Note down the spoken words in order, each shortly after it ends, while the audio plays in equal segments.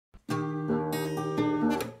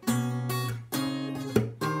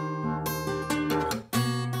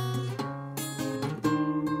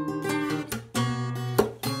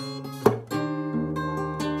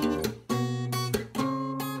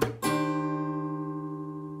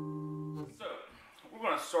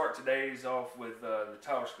to start today's off with the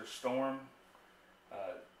Talisker Storm.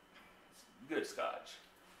 Good scotch.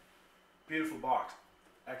 Beautiful box.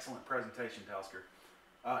 Excellent presentation, Talisker.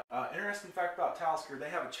 Interesting fact about Talisker, they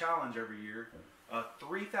have a challenge every year. A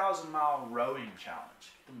 3,000-mile rowing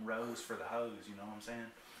challenge. Them rows for the hose, you know what I'm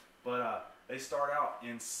saying? But they start out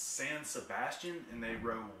in San Sebastian and they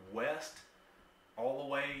row west all the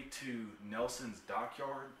way to Nelson's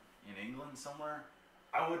Dockyard in England somewhere.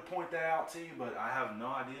 I would point that out to you, but I have no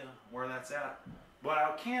idea where that's at. But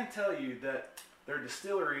I can tell you that their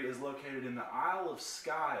distillery is located in the Isle of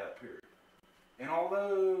Skye up here. And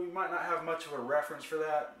although you might not have much of a reference for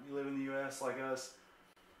that, you live in the US like us,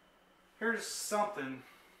 here's something.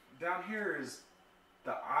 Down here is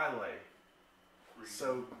the Islay.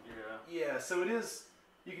 So yeah, so it is,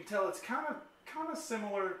 you can tell it's kind of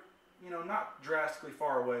similar, you know, not drastically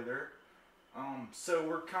far away there. So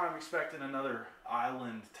we're kind of expecting another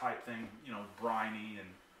island type thing, you know, briny and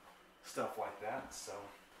stuff like that. So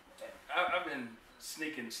I've been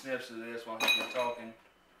sneaking sniffs of this while he's been talking,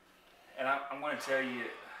 and I'm going to tell you,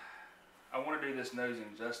 I want to do this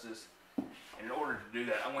nosing justice, and in order to do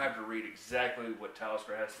that, I'm going to have to read exactly what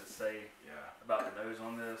Talisker has to say about the nose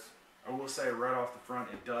on this. I will say right off the front,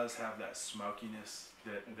 it does have that smokiness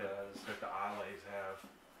that the Isleys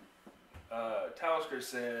have. Talisker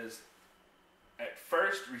says, at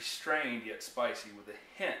first restrained yet spicy with a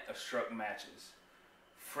hint of struck matches.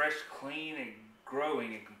 Fresh, clean, and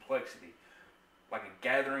growing in complexity, like a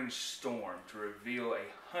gathering storm to reveal a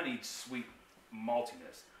honeyed sweet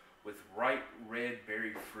maltiness with ripe red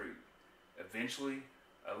berry fruit. Eventually,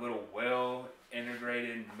 a little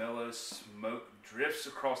well-integrated mellow smoke drifts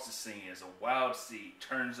across the scene as a wild seed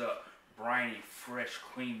turns up briny, fresh,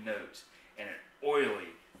 clean notes and an oily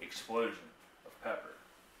explosion of pepper.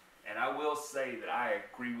 And I will say that I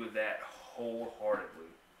agree with that wholeheartedly.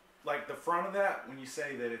 Like the front of that, when you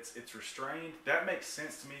say that it's restrained, that makes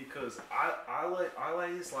sense to me because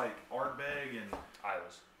Isleys like Ardbeg and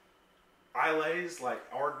Isleys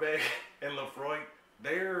like Ardbeg and Lefroy,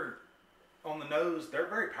 they're on the nose, they're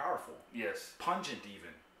very powerful. Yes. Pungent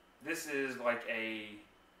even. This is like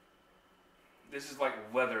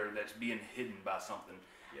leather that's being hidden by something.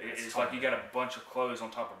 Yeah, it's like you got a bunch of clothes on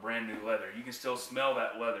top of brand new leather. You can still smell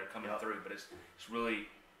that leather coming through, but it's really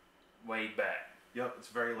laid back. Yep, it's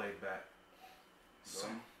very laid back. So,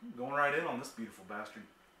 going right in on this beautiful bastard.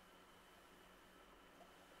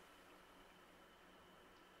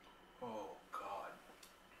 Oh, God.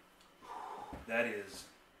 That is...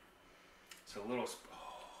 It's a little...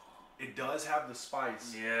 It does have the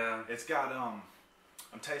spice. Yeah. It's got, I'm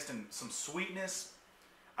tasting some sweetness.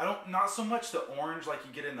 Not so much the orange like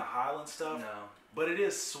you get in the Highland stuff. No. But it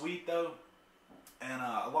is sweet, though. And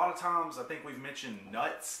a lot of times, I think we've mentioned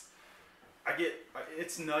nuts.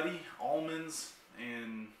 It's nutty, almonds,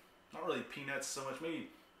 and not really peanuts so much,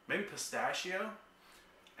 maybe pistachio,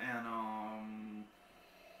 and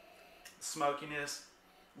smokiness,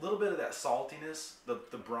 a little bit of that saltiness,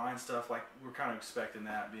 the brine stuff, like we're kind of expecting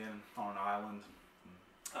that being on an island.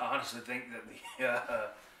 I honestly think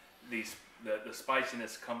that the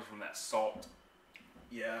spiciness comes from that salt.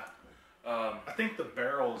 Yeah. I think the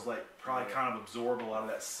barrels probably kind of absorb a lot of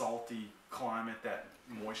that salty climate, that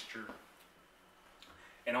moisture.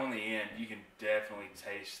 And on the end, you can definitely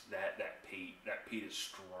taste that peat. That peat is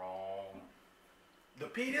strong. The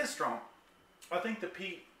peat is strong. I think the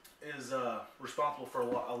peat is responsible for a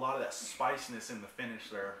lot of that spiciness in the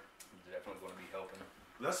finish there. Definitely going to be helping.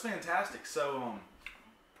 That's fantastic. So,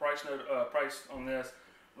 price on this,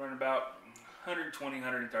 running about 120,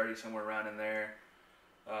 130, somewhere around in there.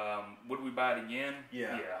 Would we buy it again?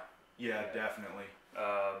 Yeah, definitely.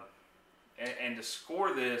 And to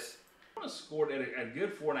score this, I'm going to score it at a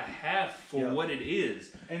good 4.5 for what it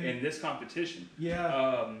is in this competition.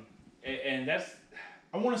 Yeah. And that's...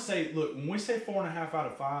 I want to say, look, when we say 4.5 out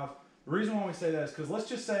of 5, the reason why we say that is because let's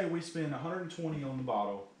just say we spend 120 on the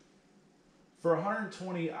bottle. For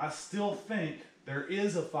 120, I still think there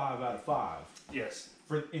is a 5 out of 5. Yes.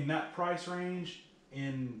 In that price range,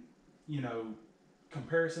 in,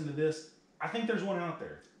 comparison to this, I think there's one out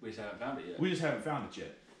there. We just haven't found it yet. We just haven't found it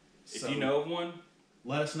yet. If you know of one,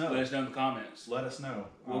 let us know. Let us know in the comments. Let us know.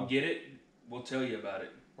 We'll get it. We'll tell you about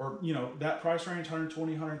it. Or, that price range,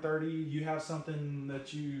 120, 130, you have something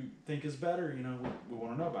that you think is better, we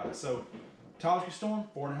want to know about it. So, Talisker Storm,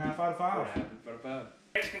 4.5 out of 5. 4.5 out of 5.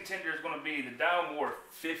 Next contender is going to be the Dalmore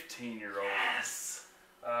 15-year-old. Yes!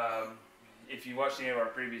 If you watched any of our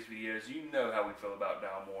previous videos, you know how we feel about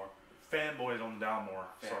Dalmore. Fanboys on Dalmore.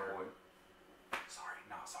 Fanboy. Sorry,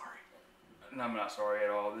 not sorry. No, I'm not sorry at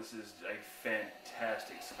all. This is a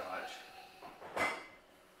fantastic scotch.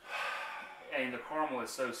 And the caramel is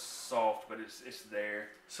so soft, but it's there.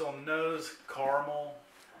 So on the nose, caramel.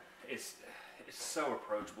 It's so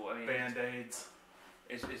approachable. I mean, Band-Aids.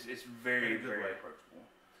 It's very In a good very way. approachable.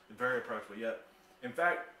 Very approachable. Yep. In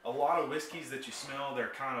fact, a lot of whiskeys that you smell,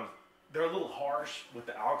 they're a little harsh with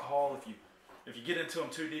the alcohol. If you get into them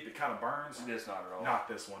too deep, it kind of burns. This not at all. Not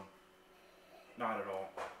this one. Not at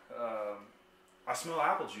all. I smell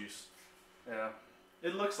apple juice. Yeah.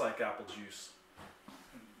 It looks like apple juice.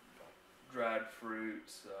 Dried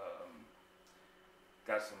fruits.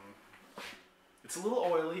 Got some. It's a little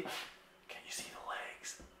oily. Can you see the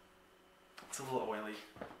legs? It's a little oily.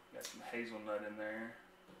 Got some hazelnut in there.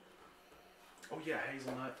 Oh yeah,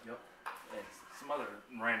 hazelnut. Yep. And some other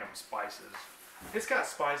random spices. It's got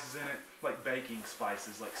spices in it, like baking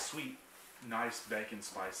spices, like sweet, nice baking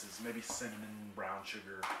spices. Maybe cinnamon, brown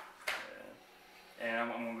sugar. Yeah. And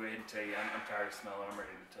I'm gonna go ahead and tell you, I'm tired of smelling. I'm ready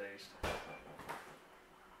to taste.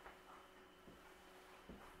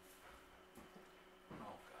 Oh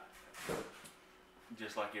God.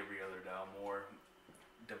 Just like every other Dalmore,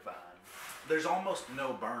 divine. There's almost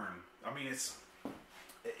no burn. I mean, it's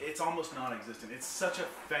almost non-existent. It's such a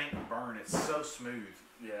faint burn. It's so smooth.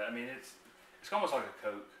 Yeah, I mean it's almost like a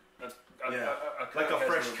Coke. A Coke like a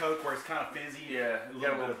fresh has Coke where it's kind of fizzy. Yeah, a got a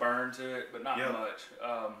little bit of burn to it, but not Yep. much.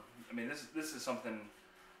 I mean, this is something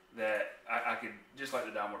that I could, just like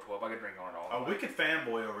the Dalmore 12, I could drink on it all the Oh, way. we could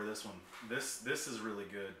fanboy over this one. This is really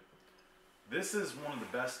good. This is one of the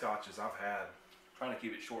best scotches I've had. Trying to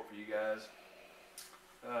keep it short for you guys.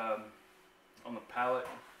 On the palate,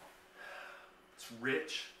 It's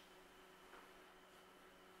rich.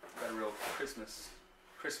 got a real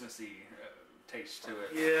Christmassy taste to it.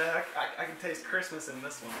 Yeah, I can taste Christmas in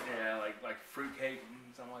this one. Yeah, like fruitcake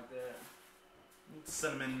and something like that.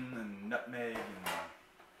 Cinnamon and nutmeg and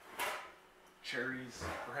cherries,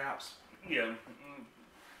 perhaps. Yeah.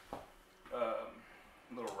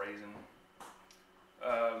 Little raisin.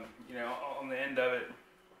 You know, on the end of it,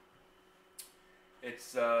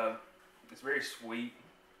 it's very sweet.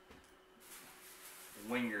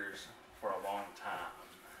 Lingers for a long time.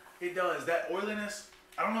 It does. That oiliness,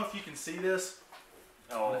 I don't know if you can see this.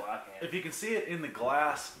 Oh, I can. If you can see it in the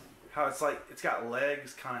glass, how it's like, it's got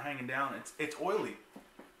legs kind of hanging down. It's oily.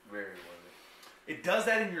 Very oily. It does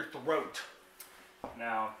that in your throat.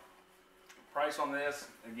 Now, price on this,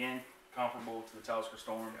 again, comparable to the Talisker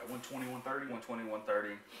Storm. Yeah, 120, 130. 120,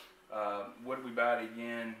 130. What did we buy it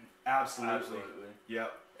again? Absolutely. Absolutely.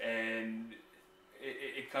 Yep. And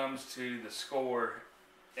it comes to the score,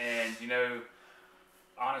 and you know,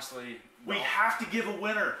 honestly, We have to give a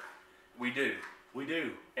winner. we do. We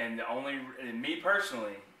do. And me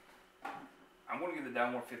personally, I'm going to give the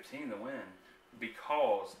Dalmore 15 the win,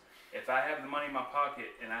 because if I have the money in my pocket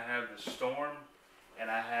and I have the Storm and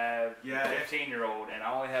I have the 15-year-old and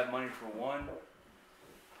I only have money for one,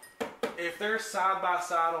 If they're side by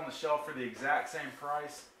side on the shelf for the exact same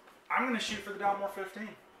price, I'm going to shoot for the Dalmore 15.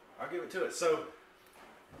 I'll give it to it. So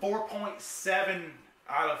 4.7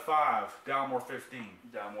 out of 5 Dalmore 15.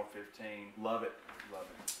 Dalmore 15, Love it. love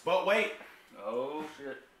it. But wait, Oh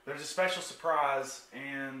shit! there's a special surprise,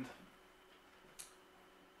 and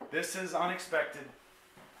this is unexpected.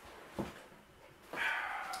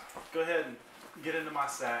 Go ahead and get into my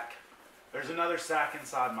sack. There's another sack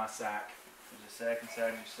inside my sack. There's a sack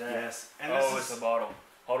inside your sack. Yes. And Oh, this it's is a bottle.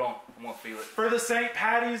 Hold on, I'm gonna feel it. for the St.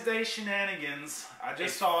 Patty's Day shenanigans. I just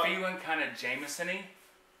It's saw it. feeling kind of Jameson-y.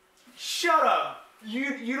 Shut up! You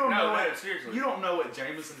don't know No, what seriously. you don't know what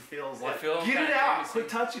Jameson feels like. feels Get it kinda out! Jameson. Quit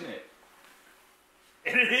touching it.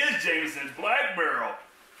 And it is Jameson's Black Barrel.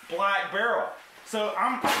 Black Barrel. So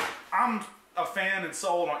I'm a fan and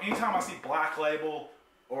sold on anytime I see Black Label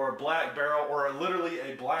or a Black Barrel or literally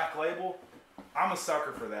a Black Label. I'm a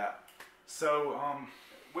sucker for that. So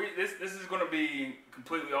This is going to be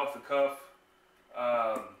completely off the cuff.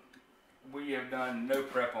 We have done no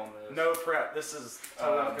prep on this. no prep. This is and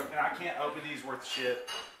I can't open these worth shit.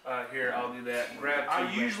 Here, I'll do that. Grab two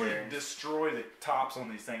I usually blackberries. destroy the tops on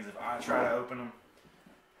these things if I try to open them.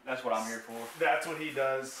 That's what I'm here for. That's what he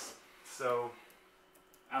does. So,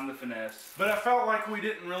 I'm the finesse. but I felt like we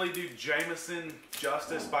didn't really do Jameson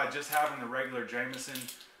justice by just having the regular Jameson.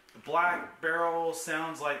 The Black Barrel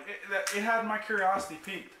sounds like it had my curiosity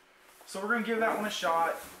piqued. So we're gonna give that one a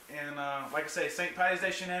shot. And like I say, St. Patty's Day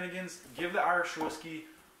shenanigans. Give the Irish whiskey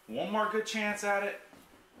one more good chance at it.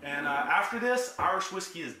 And after this, Irish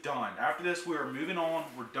whiskey is done. After this, we are moving on.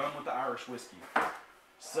 We're done with the Irish whiskey.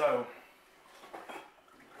 So.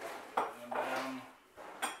 Down.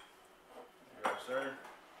 There, sir.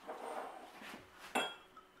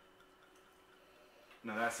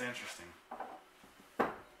 Now that's interesting.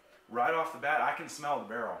 Right off the bat, I can smell the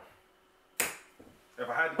barrel. If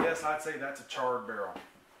I had to guess, I'd say that's a charred barrel.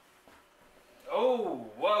 Oh,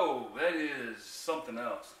 whoa, that is something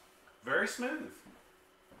else. Very smooth.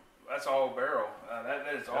 That's all barrel. That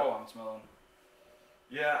is all I'm smelling.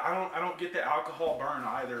 Yeah, I don't get the alcohol burn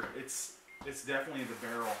either. It's definitely the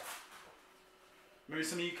barrel. Maybe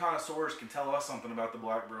some of you connoisseurs can tell us something about the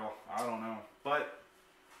black barrel. I don't know, but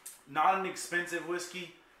not an expensive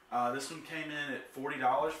whiskey. This one came in at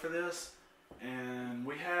 $40 for this, and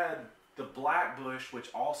we had the Black Bush, which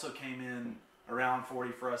also came in around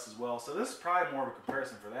 $40 for us as well. So this is probably more of a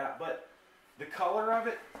comparison for that, but the color of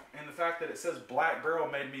it and the fact that it says black barrel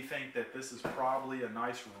made me think that this is probably a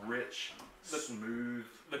nice, rich, smooth.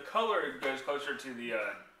 The color goes closer to the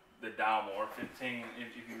Dalmore 15.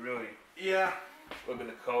 If you really look at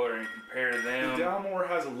the color and compare them. The Dalmore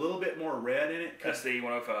has a little bit more red in it. SD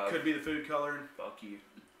 105. Could be the food coloring. Fuck you.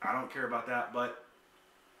 I don't care about that, but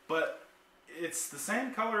it's the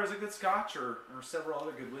same color as a good Scotch or several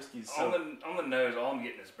other good whiskeys. So on the nose, all I'm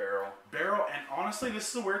getting is barrel. Barrel, and honestly, this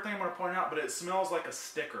is a weird thing I'm going to point out, but it smells like a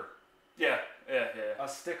sticker. Yeah. A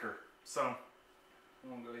sticker. So I'm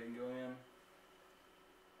going to go ahead and go in.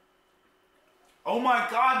 Oh my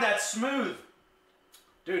God, that's smooth.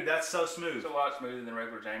 Dude, that's so smooth. It's a lot smoother than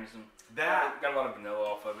regular Jameson. That got a lot of vanilla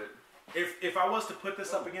off of it. If I was to put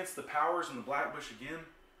this up against the Powers and the Black Bush again,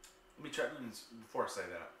 let me try before I say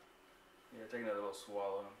that. Yeah, take another little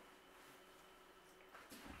swallow.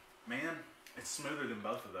 Man, it's smoother than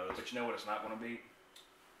both of those. But you know what it's not going to beat?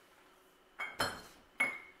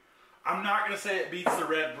 I'm not going to say it beats the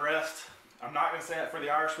Red Breast. I'm not going to say it for the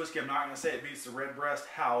Irish whiskey. I'm not going to say it beats the Red Breast.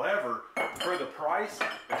 However, for the price,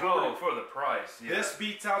 for the price, yeah. This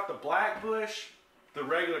beats out the Black Bush, the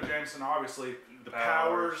regular Jameson, obviously, the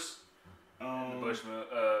Powers, the Bushmill,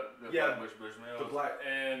 the Black Bush Bushmill, the black,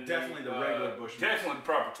 and definitely the regular Bushmill. Definitely the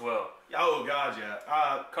proper 12. Oh God,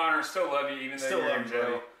 yeah. Connor, still love you, even though you're in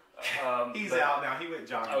jail. He's out now. He went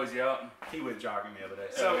jogging. Oh, is he out? He went jogging the other day.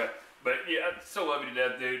 So, okay. But yeah, I still love you to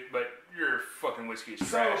death, dude. But your fucking whiskey is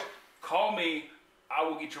trash. Call me. I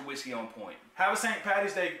will get your whiskey on point. Have a St.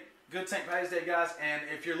 Patty's Day. Good St. Patty's Day, guys. And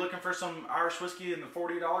if you're looking for some Irish whiskey in the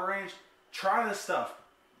 $40 range, try this stuff.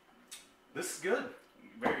 This is good.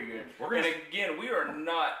 Very good. And again, we are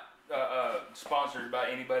not sponsored by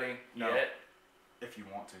anybody yet. If you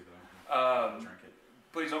want to, though. Drink it.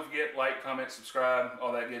 Please don't forget, like, comment, subscribe,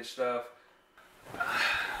 all that good stuff.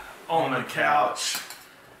 On the couch.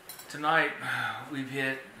 Tonight, we've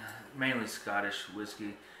hit mainly Scottish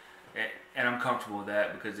whiskey. And I'm comfortable with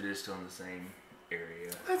that because it is still in the same area.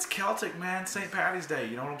 That's Celtic, man. St. Patty's Day,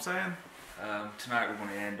 you know what I'm saying? Tonight we're going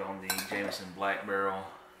to end on the Jameson Black Barrel.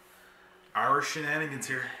 Irish shenanigans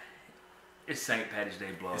here. It's St. Patty's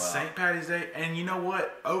Day blowout. It's St. Patty's Day. And you know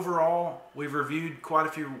what? Overall, we've reviewed quite a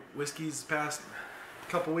few whiskeys the past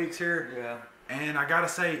couple weeks here. Yeah. And I got to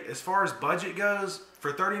say, as far as budget goes,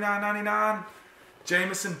 for $39.99,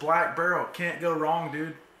 Jameson Black Barrel. Can't go wrong,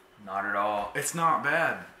 dude. Not at all. It's not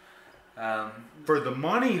bad. For the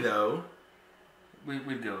money, though, we'd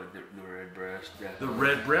go with the Red Breast. Definitely. The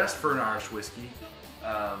Red Breast for an Irish whiskey.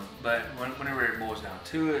 But whenever it boils down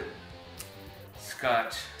to it,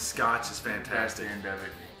 Scotch. Scotch is fantastic. That's the end of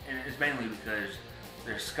it. And it's mainly because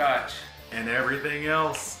there's Scotch. And everything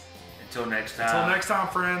else. Until next time. Until next time,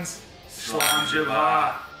 friends. Slán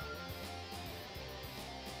Java.